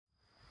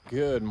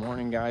Good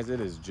morning, guys.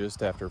 It is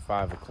just after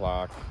 5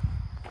 o'clock.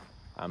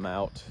 I'm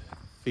out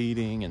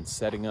feeding and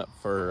setting up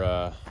for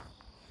a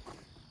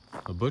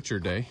butcher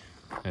day.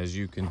 As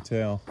you can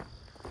tell,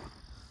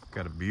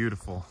 got a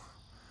beautiful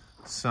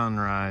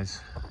sunrise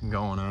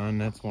going on.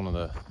 That's one of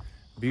the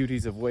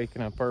beauties of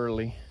waking up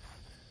early.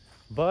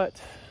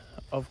 But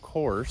of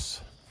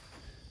course,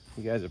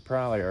 you guys have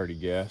probably already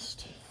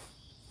guessed,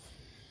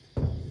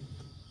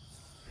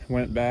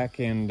 went back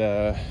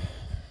and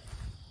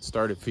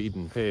started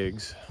feeding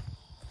pigs,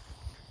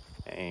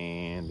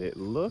 and it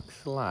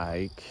looks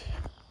like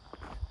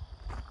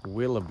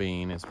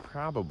Willoughbean is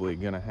probably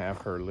gonna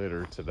have her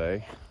litter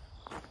today.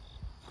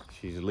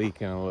 She's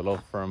leaking a little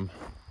from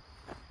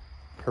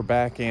her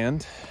back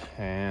end,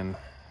 and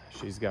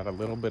she's got a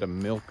little bit of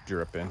milk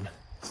dripping,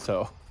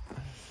 so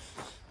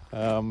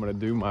I'm gonna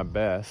do my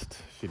best.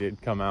 She did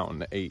come out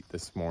and ate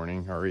this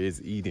morning, or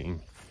is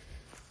eating,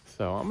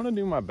 so I'm gonna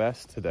do my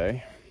best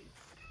today.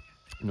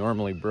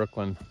 Normally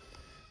Brooklyn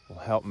will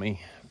help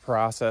me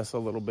process a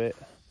little bit,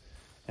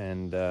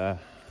 and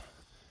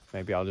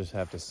maybe I'll just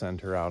have to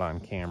send her out on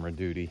camera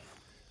duty.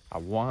 I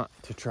want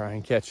to try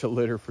and catch a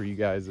litter for you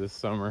guys this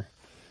summer.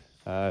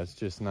 It's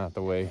just not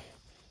the way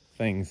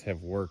things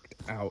have worked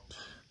out,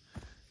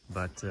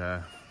 but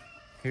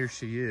here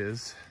she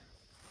is.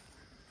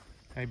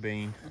 Hey,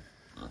 Bean.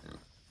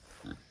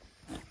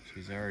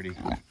 She's already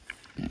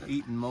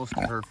eaten most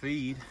of her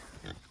feed,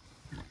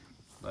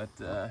 but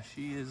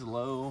she is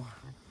low.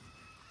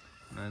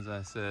 And as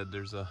I said,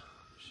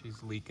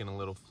 she's leaking a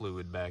little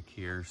fluid back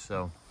here,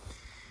 so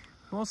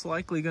most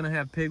likely gonna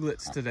have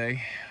piglets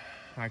today.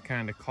 I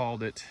kind of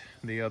called it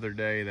the other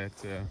day that,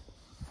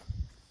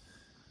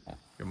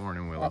 good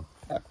morning, Willow.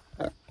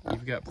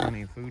 You've got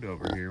plenty of food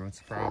over here. What's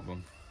the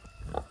problem?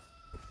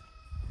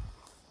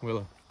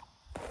 Willow.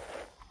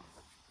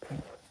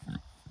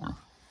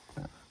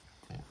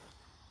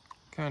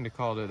 Kind of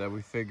called it that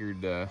we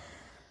figured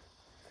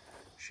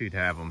she'd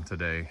have them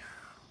today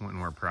when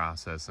we're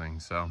processing.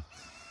 So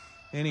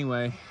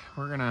anyway,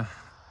 we're gonna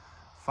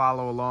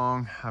follow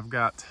along. I've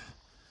got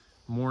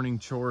morning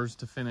chores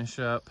to finish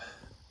up.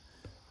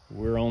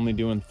 We're only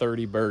doing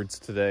 30 birds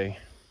today,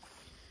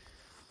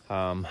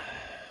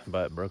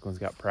 but Brooklyn's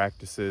got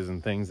practices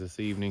and things this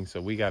evening,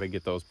 so we got to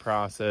get those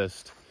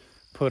processed,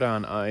 put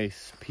on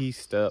ice,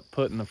 pieced up,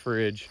 put in the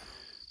fridge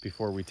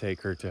before we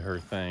take her to her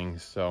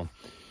things. So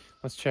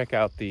let's check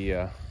out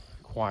the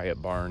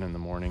quiet barn in the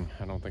morning.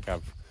 I don't think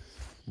I've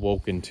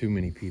woken too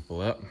many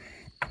people up.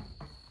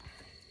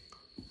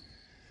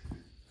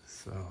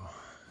 So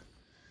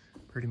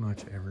pretty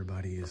much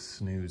everybody is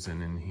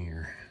snoozing in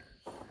here.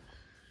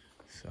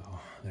 So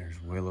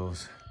there's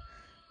Willow's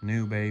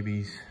new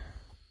babies.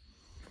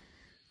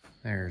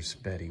 There's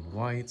Betty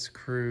White's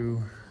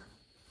crew,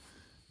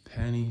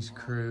 Penny's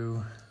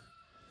crew.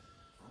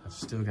 I've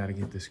still got to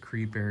get this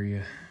creep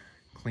area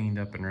cleaned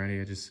up and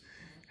ready. I just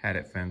had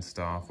it fenced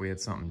off. We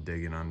had something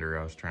digging under.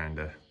 I was trying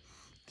to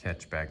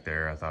catch back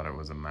there. I thought it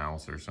was a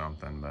mouse or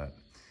something, but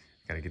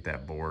got to get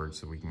that board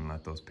so we can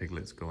let those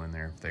piglets go in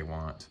there if they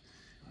want.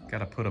 Got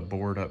to put a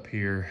board up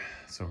here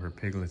so her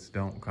piglets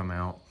don't come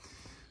out.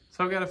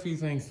 So I've got a few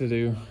things to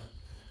do.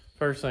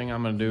 First thing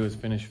I'm gonna do is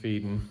finish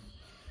feeding.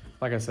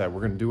 Like I said,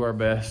 we're gonna do our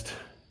best,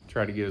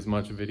 try to get as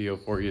much video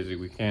for you as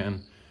we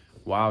can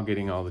while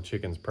getting all the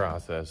chickens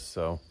processed.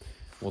 So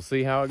we'll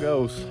see how it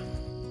goes.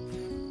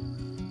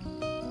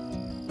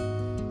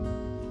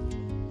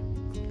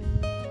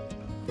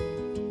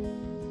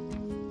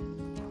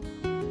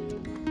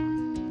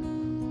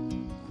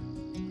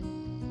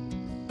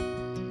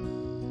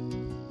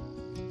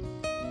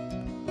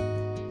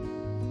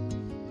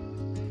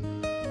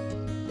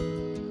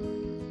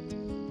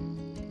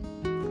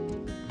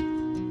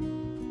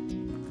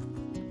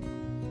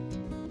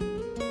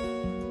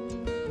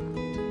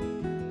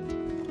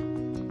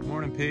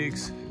 Morning,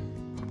 pigs.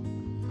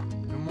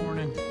 Good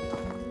morning.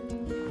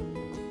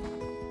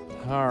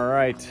 All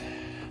right,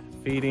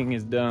 feeding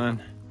is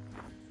done.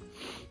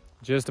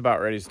 Just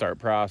about ready to start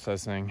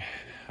processing.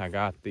 I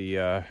got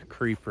the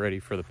creep ready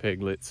for the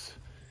piglets.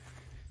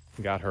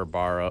 Got her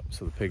bar up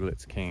so the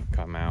piglets can't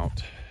come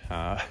out.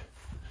 I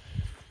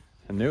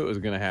knew it was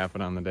gonna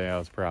happen on the day I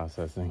was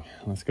processing.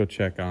 Let's go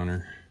check on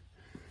her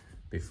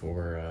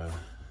before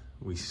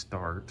we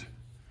start.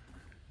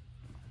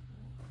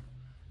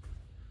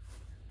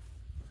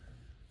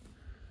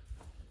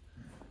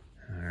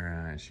 All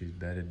right, she's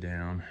bedded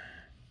down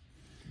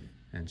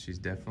and she's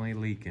definitely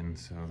leaking,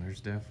 so there's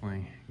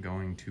definitely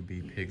going to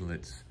be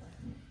piglets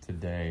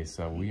today.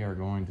 So we are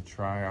going to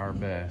try our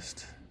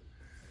best.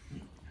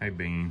 Hey,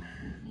 Bean.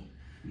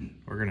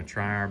 We're gonna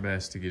try our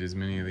best to get as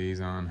many of these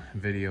on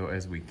video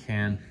as we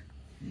can.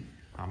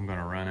 I'm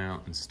gonna run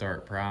out and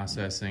start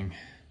processing.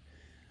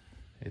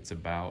 It's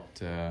about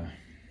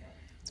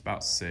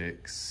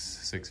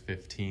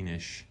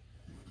 6:15-ish.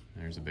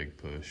 There's a big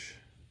push.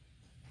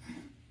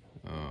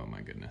 Oh my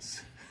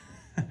goodness.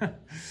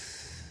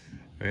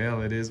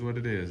 Well, it is what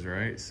it is,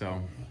 right? So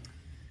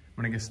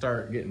I'm gonna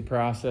start getting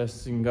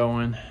processing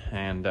going,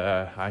 and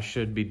I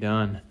should be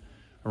done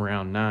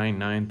around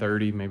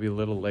 9:30, maybe a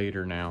little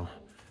later now,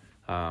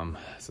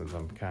 since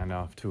I'm kind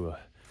of off to a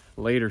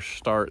later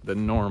start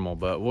than normal,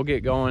 but we'll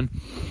get going.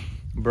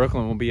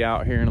 Brooklyn will be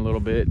out here in a little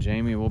bit.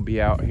 Jamie will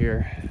be out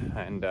here,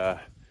 and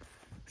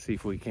see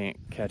if we can't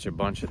catch a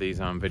bunch of these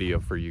on video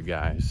for you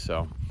guys.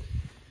 So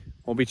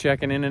we'll be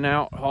checking in and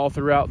out all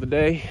throughout the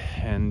day,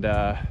 and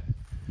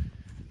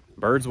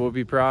birds will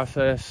be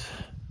processed.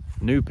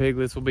 New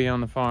piglets will be on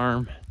the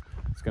farm.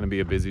 It's gonna be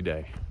a busy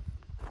day.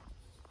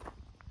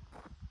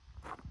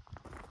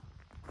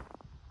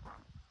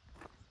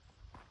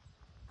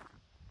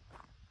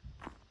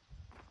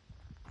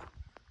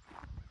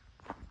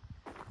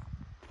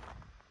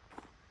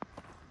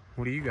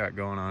 What do you got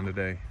going on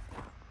today?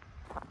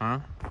 Huh?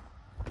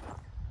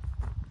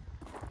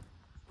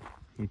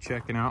 You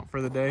checking out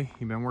for the day?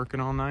 You been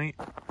working all night?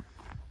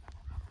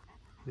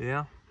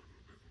 Yeah?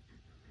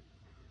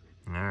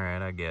 All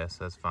right, I guess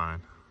that's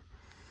fine.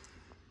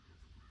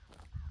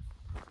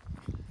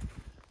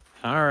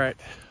 All right,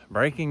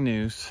 breaking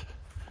news.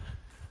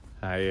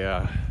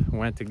 I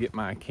went to get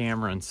my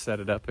camera and set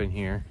it up in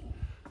here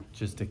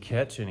just to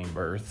catch any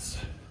births.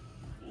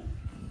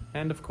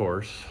 And of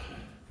course,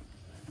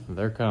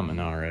 they're coming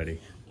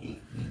already.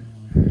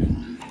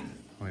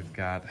 We've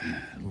got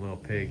a little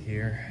pig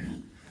here.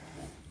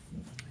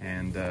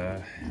 And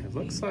it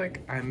looks like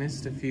I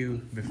missed a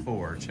few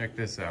before. Check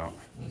this out.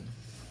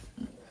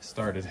 I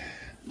started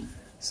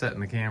setting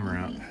the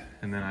camera up,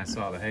 and then I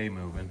saw the hay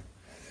moving.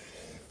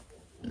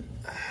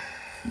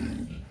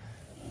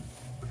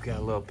 We've got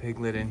a little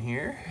piglet in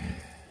here.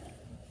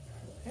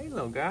 Hey,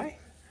 little guy.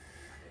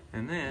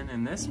 And then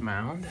in this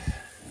mound,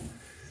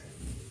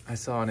 I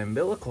saw an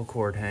umbilical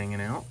cord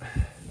hanging out.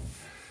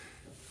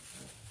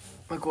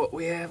 Look what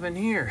we have in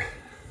here.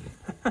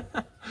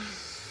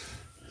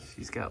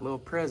 She's got little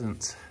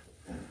presents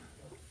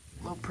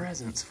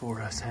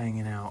for us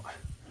hanging out.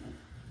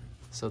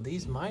 So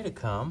these might have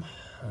come.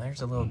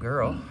 There's a little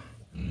girl.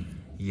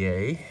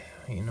 Yay.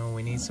 You know,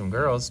 we need some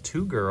girls,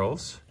 2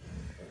 girls.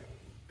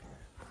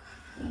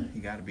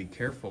 You gotta be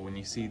careful when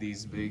you see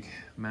these big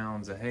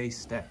mounds of hay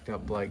stacked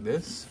up like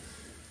this.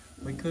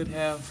 We could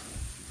have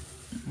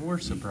more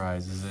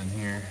surprises in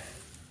here.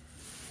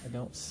 I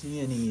don't see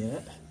any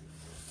yet,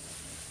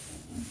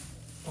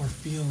 or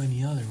feel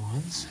any other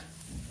ones.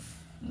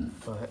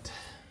 But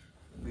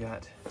we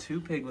got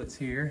 2 piglets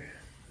here.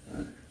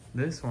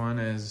 This one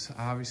is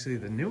obviously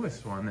the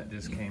newest one that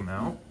just came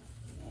out.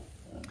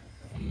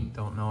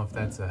 Don't know if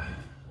that's a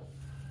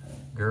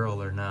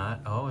girl or not.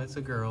 Oh, it's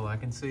a girl, I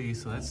can see.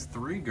 So that's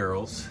 3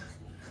 girls.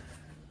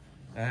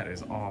 That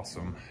is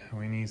awesome.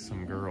 We need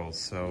some girls.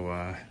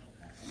 So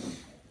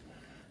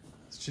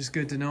it's just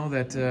good to know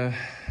that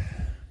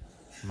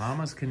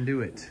mamas can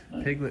do it.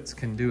 Piglets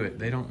can do it.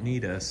 They don't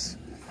need us.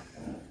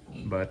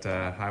 But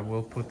I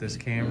will put this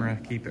camera,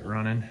 keep it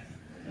running.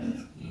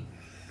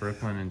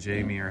 Brooklyn and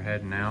Jamie are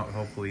heading out.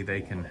 Hopefully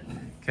they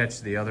can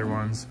catch the other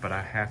ones, but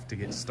I have to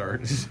get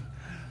started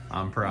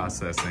on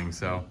processing.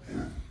 So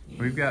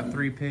we've got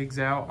 3 pigs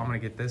out. I'm gonna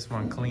get this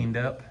one cleaned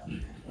up,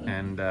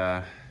 and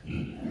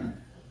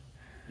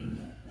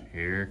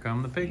here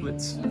come the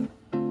piglets.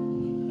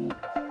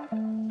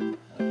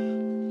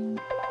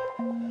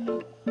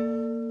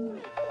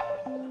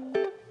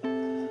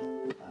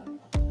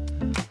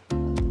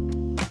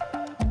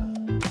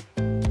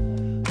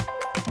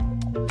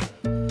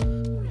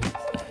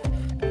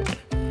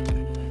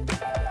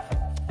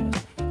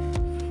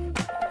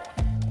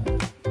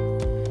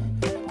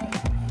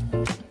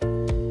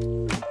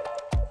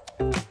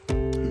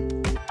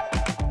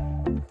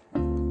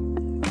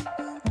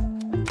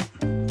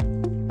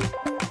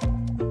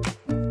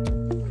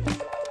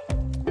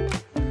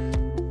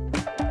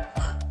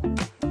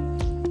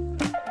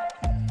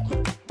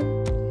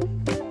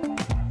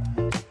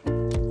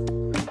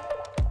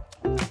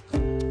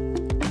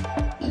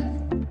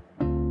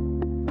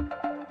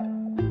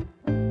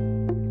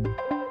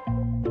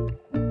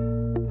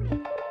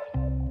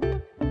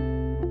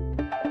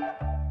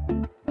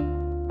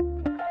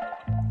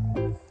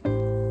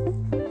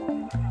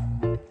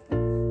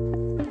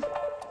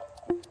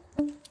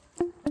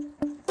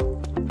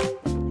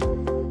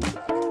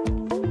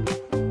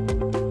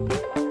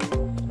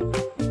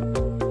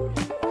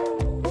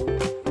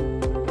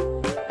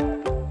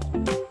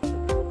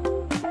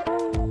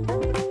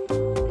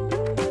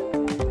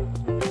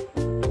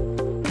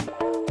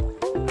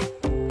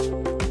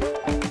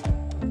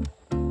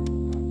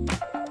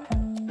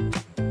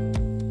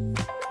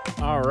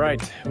 All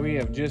right, we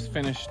have just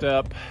finished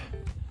up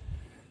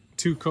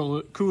 2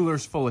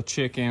 coolers full of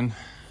chicken.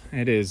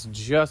 It is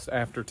just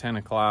after 10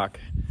 o'clock,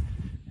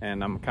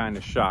 and I'm kind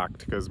of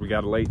shocked because we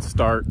got a late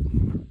start.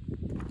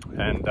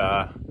 And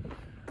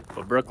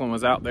but Brooklyn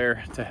was out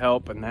there to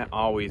help, and that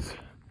always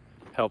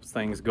helps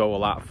things go a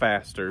lot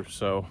faster.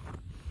 So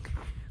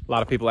a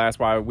lot of people ask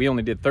why we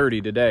only did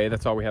 30 today.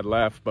 That's all we had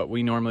left, but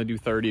we normally do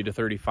 30 to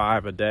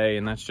 35 a day,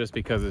 and that's just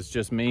because it's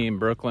just me and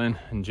Brooklyn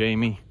and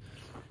Jamie.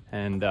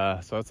 And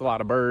so it's a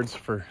lot of birds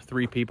for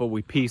 3 people.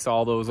 We piece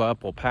all those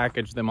up. We'll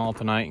package them all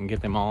tonight and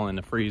get them all in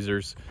the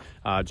freezers.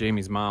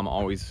 Jamie's mom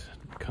always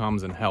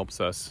comes and helps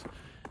us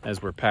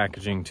as we're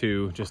packaging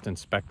too, just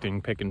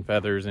inspecting, picking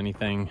feathers,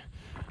 anything,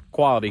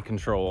 quality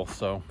control.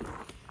 So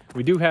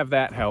we do have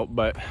that help,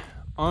 but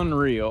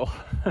unreal.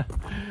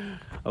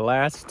 The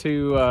last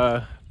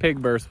two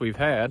pig births we've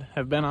had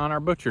have been on our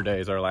butcher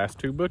days, our last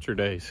 2 butcher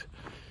days.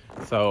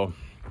 So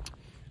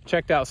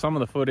checked out some of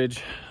the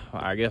footage.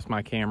 I guess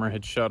my camera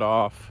had shut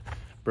off.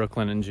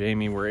 Brooklyn and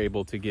Jamie were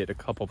able to get a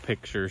couple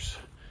pictures,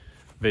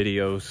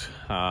 videos,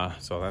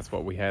 so that's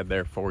what we had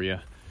there for you.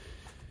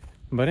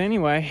 But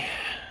anyway,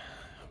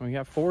 we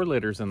got 4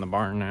 litters in the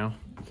barn now,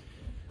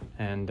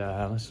 and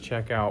let's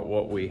check out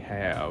what we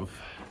have.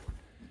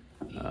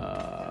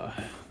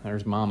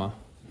 There's Mama.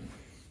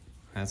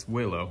 That's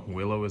Willow.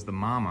 Willow is the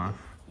mama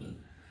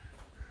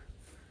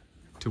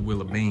to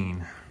Willa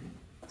Bean.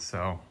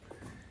 So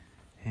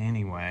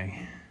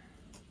anyway,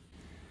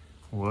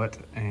 what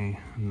a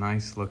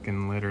nice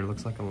looking litter.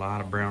 Looks like a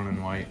lot of brown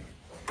and white.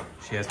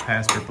 She has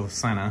past her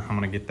placenta. I'm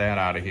gonna get that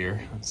out of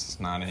here. It's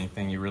not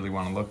anything you really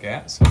want to look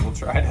at, so we'll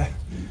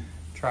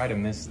try to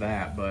miss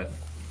that. But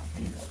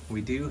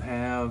we do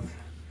have,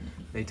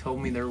 they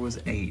told me there was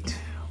 8.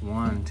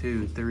 1,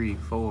 2, 3,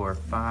 4,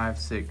 5,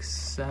 6,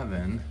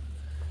 7.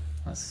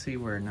 Let's see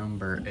where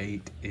number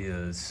 8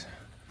 is.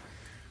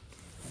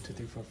 1, 2,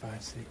 3, 4,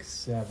 5, 6,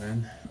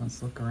 7.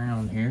 Let's look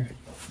around here.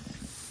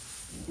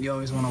 You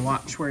always want to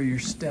watch where you're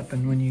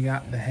stepping when you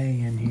got the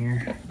hay in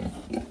here.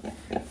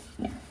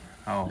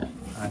 Oh,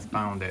 I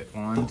found it.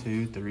 1,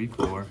 2, 3,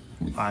 4,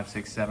 5,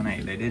 6, 7,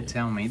 8. They did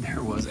tell me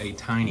there was a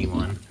tiny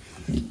one.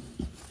 And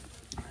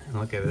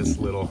look at this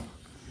little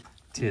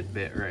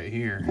tidbit right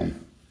here.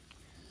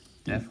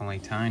 Definitely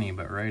tiny,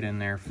 but right in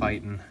there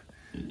fighting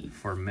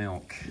for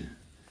milk.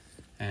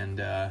 And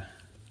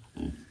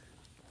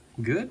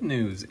good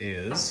news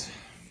is,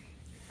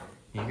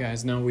 you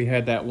guys know we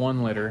had that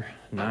 1 litter,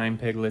 9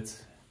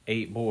 piglets,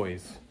 8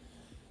 boys.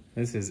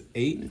 This is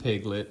 8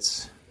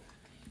 piglets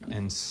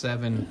and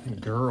 7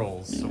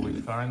 girls. So we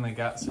finally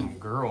got some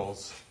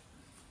girls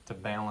to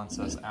balance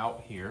us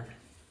out here.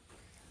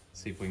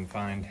 See if we can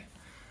find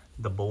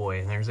the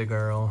boy. There's a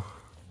girl.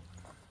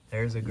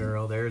 There's a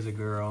girl. There's a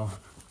girl.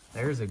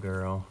 There's a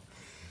girl.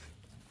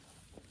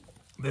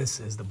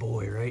 This is the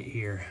boy right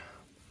here.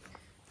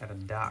 Got a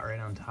dot right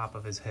on top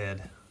of his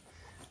head.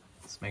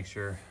 Let's make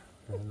sure.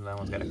 That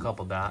one's got a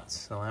couple dots,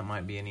 so that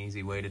might be an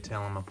easy way to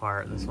tell them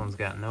apart. This one's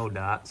got no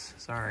dots.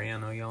 Sorry, I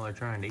know y'all are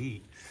trying to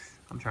eat.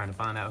 I'm trying to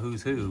find out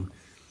who's who.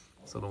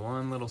 So the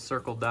one little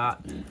circle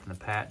dot and the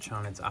patch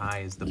on its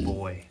eye is the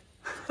boy.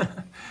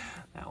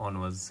 That one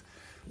was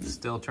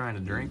still trying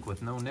to drink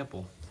with no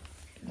nipple.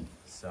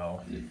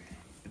 So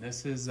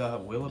this is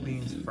Willa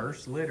Bean's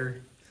first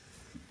litter.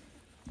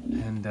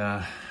 And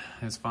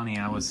it's funny,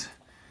 I was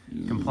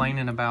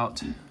complaining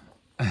about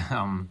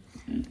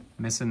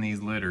missing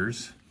these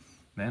litters.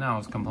 Then I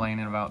was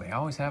complaining about they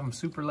always have them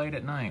super late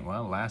at night.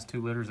 Well, the last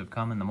 2 litters have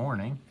come in the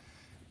morning,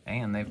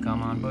 and they've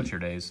come on butcher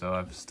days, so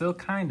I've still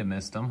kind of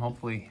missed them.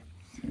 Hopefully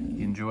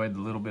you enjoyed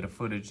the little bit of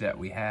footage that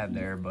we had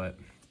there, but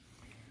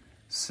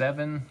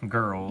 7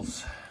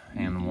 girls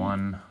and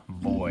 1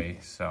 boy,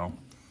 so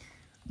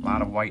a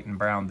lot of white and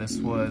brown. This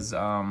was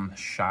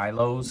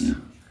Shiloh's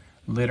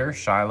litter.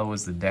 Shiloh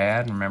is the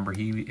dad. Remember,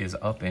 he is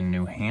up in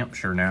New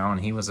Hampshire now,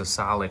 and he was a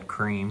solid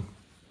cream.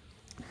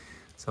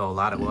 So a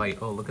lot of white.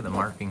 Oh, look at the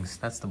markings.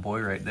 That's the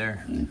boy right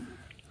there,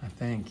 I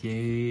think.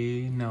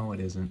 Yeah, no, it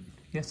isn't.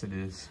 Yes, it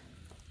is.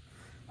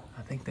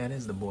 I think that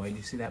is the boy. Do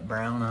you see that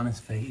brown on his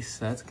face?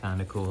 That's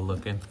kind of cool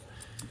looking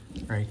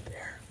right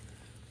there.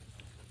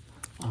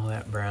 All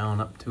that brown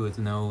up to its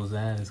nose,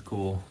 that is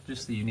cool.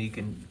 Just the unique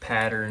and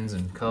patterns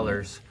and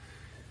colors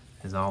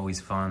is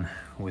always fun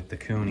with the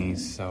coonies.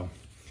 So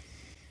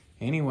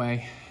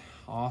anyway,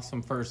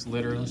 awesome first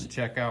litter. Let's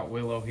check out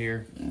Willow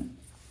here.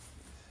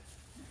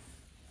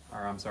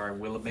 Or I'm sorry,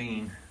 Willa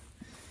Bean.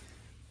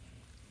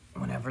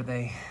 Whenever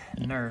they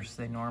nurse,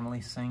 they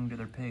normally sing to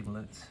their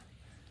piglets.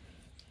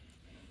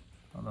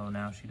 Although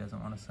now she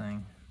doesn't want to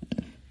sing.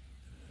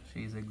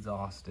 She's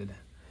exhausted.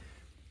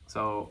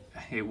 So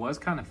it was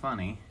kind of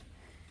funny.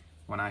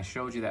 When I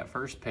showed you that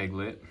first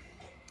piglet,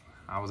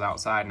 I was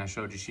outside and I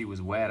showed you she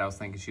was wet. I was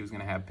thinking she was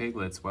gonna have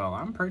piglets. Well,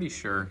 I'm pretty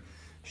sure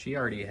she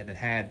already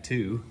had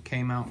 2,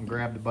 came out and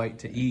grabbed a bite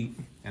to eat,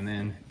 and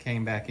then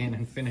came back in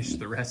and finished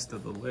the rest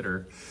of the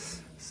litter.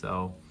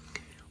 So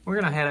we're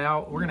gonna head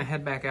out, we're gonna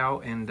head back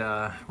out, and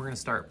we're gonna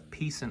start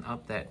piecing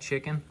up that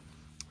chicken.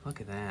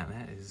 Look at that,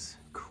 that is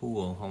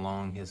cool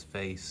along his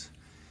face.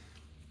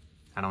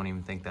 I don't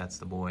even think that's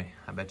the boy.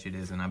 I bet you it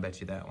isn't. I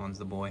bet you that one's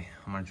the boy.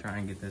 I'm gonna try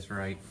and get this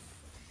right.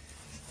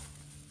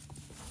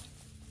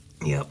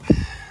 Yep,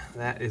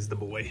 that is the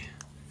boy.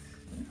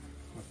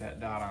 With that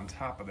dot on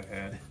top of the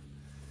head.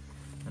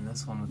 And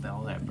this one with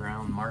all that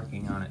brown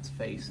marking on its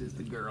face is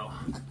the girl.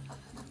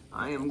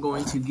 I am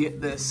going to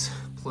get this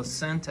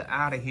placenta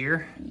out of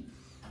here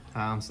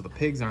so the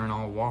pigs aren't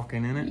all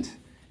walking in it.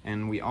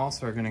 And we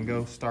also are gonna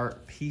go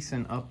start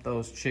piecing up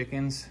those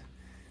chickens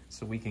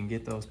so we can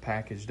get those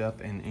packaged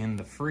up and in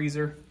the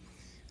freezer.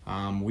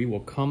 We will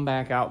come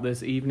back out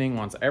this evening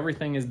once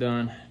everything is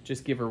done.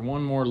 Just give her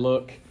one more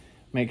look,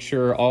 make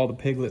sure all the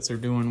piglets are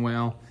doing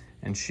well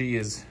and she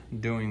is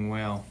doing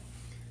well.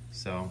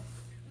 So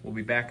we'll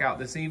be back out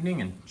this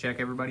evening and check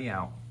everybody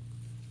out.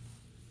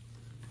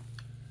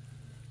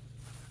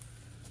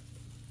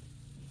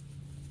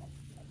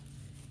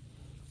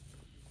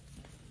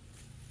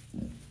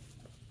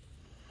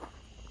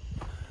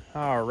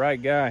 All right,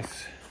 guys,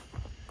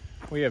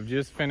 we have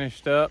just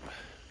finished up.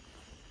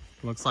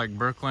 Looks like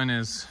Brooklyn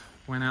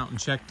went out and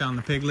checked on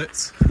the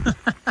piglets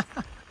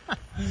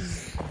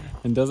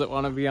and doesn't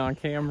want to be on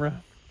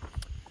camera.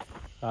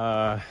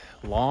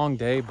 Long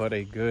day, but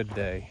a good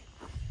day.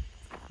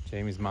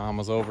 Jamie's mom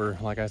was over,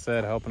 like I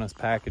said, helping us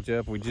package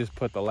up. We just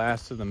put the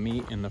last of the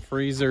meat in the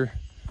freezer.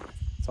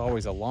 It's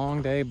always a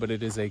long day, but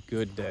it is a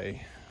good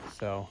day.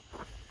 So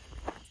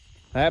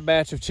that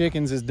batch of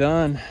chickens is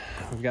done.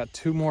 We've got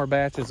 2 more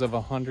batches of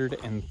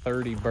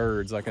 130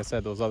 birds. Like I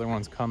said, those other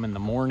ones come in the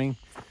morning.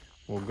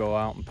 We'll go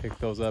out and pick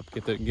those up,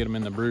 get them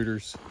in the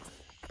brooders.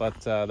 But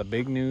the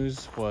big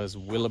news was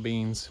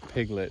Willoughby's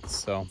piglets.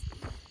 So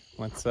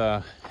let's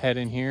head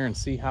in here and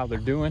see how they're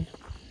doing.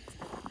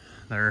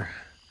 They're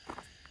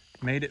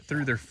made it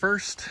through their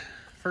first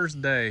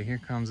day. Here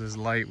comes his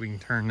light. We can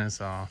turn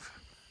this off.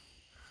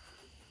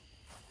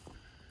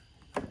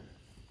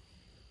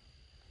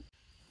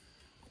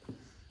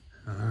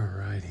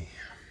 Alrighty.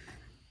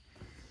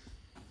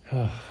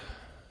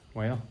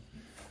 Well,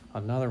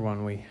 another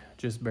one we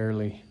just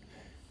barely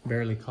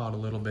caught a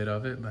little bit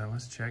of it, but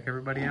let's check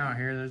everybody out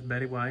here. There's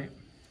Betty White.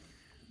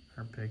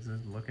 Her pigs are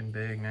looking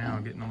big now,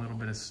 getting a little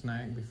bit of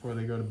snack before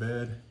they go to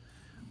bed.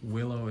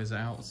 Willow is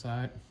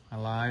outside. I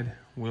lied.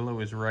 Willow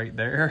is right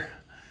there.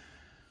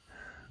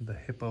 The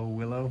hippo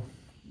Willow.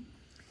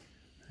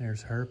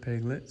 There's her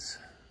piglets.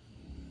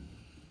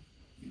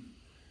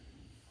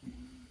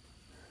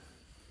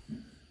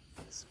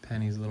 It's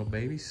Penny's little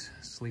babies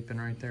sleeping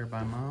right there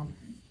by mom.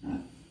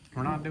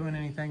 We're not doing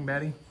anything,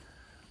 Betty.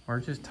 We're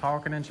just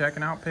talking and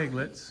checking out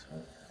piglets.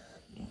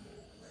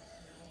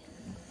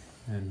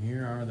 And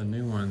here are the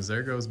new ones.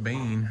 There goes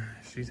Bean.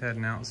 She's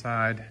heading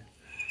outside.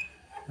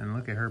 And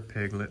look at her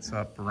piglets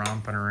up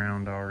romping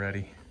around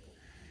already.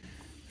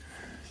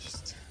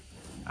 Just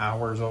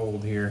hours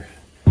old here.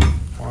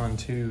 1,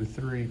 2,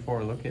 3,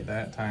 4. Look at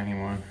that tiny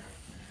one.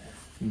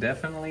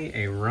 Definitely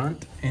a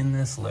runt in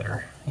this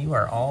litter. You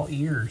are all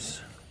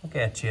ears. Look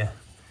at you.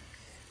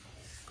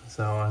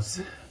 So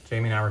as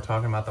Jamie and I were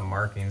talking about the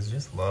markings,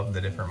 just love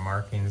the different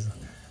markings.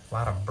 A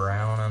lot of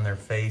brown on their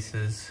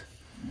faces.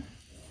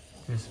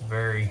 Just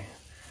very,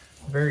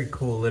 very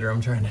cool litter.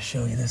 I'm trying to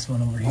show you this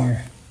one over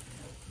here.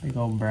 Big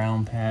old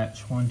brown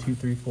patch. 1, 2,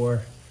 3,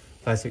 4,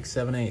 5, 6,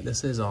 7, 8.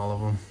 This is all of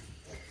them.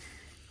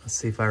 Let's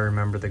see if I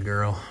remember the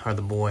girl or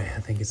the boy.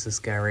 I think it's this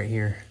guy right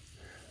here.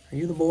 Are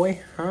you the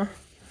boy, huh?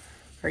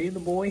 Are you the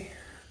boy?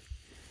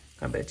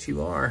 I bet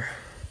you are.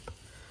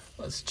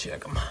 Let's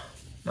check him.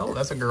 No,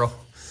 that's a girl.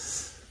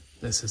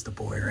 This is the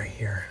boy right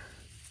here.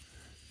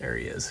 There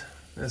he is.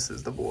 This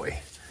is the boy.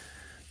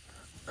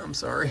 I'm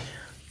sorry.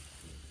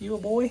 You a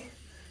boy?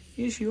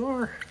 Yes, you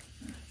are.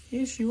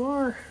 Yes, you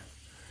are.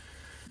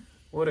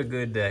 What a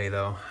good day,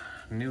 though.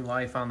 New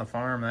life on the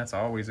farm, that's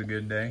always a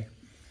good day.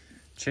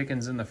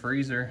 Chickens in the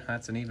freezer,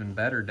 that's an even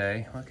better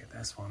day. Look at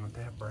this one with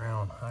that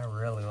brown. I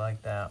really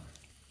like that.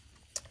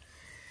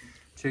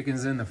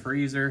 Chickens in the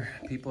freezer,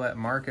 people at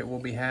market will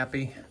be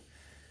happy.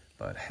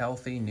 But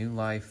healthy new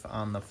life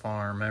on the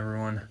farm.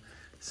 Everyone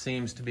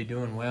seems to be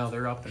doing well.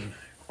 They're up and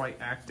quite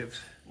active.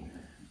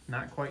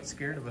 Not quite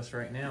scared of us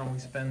right now. We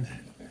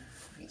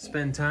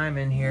spend time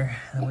in here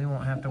and we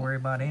won't have to worry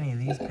about any of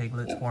these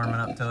piglets warming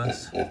up to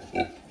us.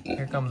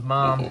 Here comes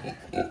Mom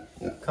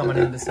coming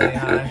in to say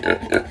hi.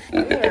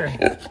 Hey there.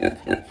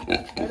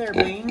 Hey there,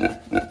 Bean.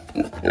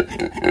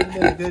 You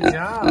did a good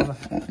job.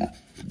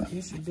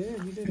 Yes, you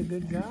did. You did a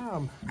good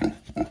job.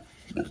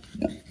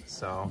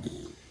 So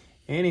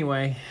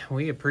anyway,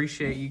 we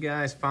appreciate you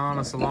guys following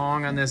us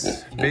along on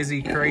this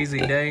busy, crazy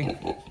day.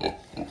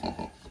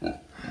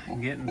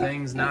 Getting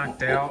things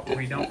knocked out.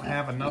 We don't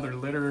have another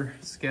litter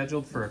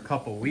scheduled for a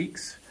couple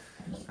weeks.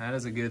 That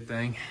is a good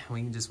thing. We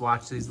can just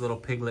watch these little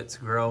piglets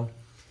grow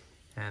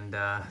and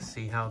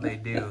see how they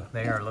do.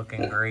 They are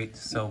looking great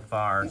so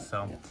far.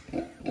 So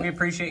we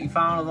appreciate you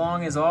following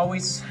along as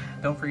always.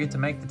 Don't forget to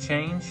make the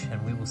change,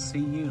 and we will see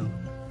you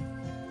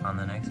on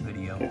the next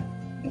video.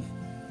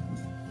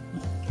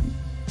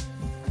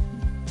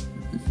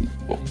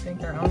 Do you think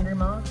they're hungry,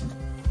 Mom?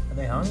 Are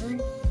they hungry?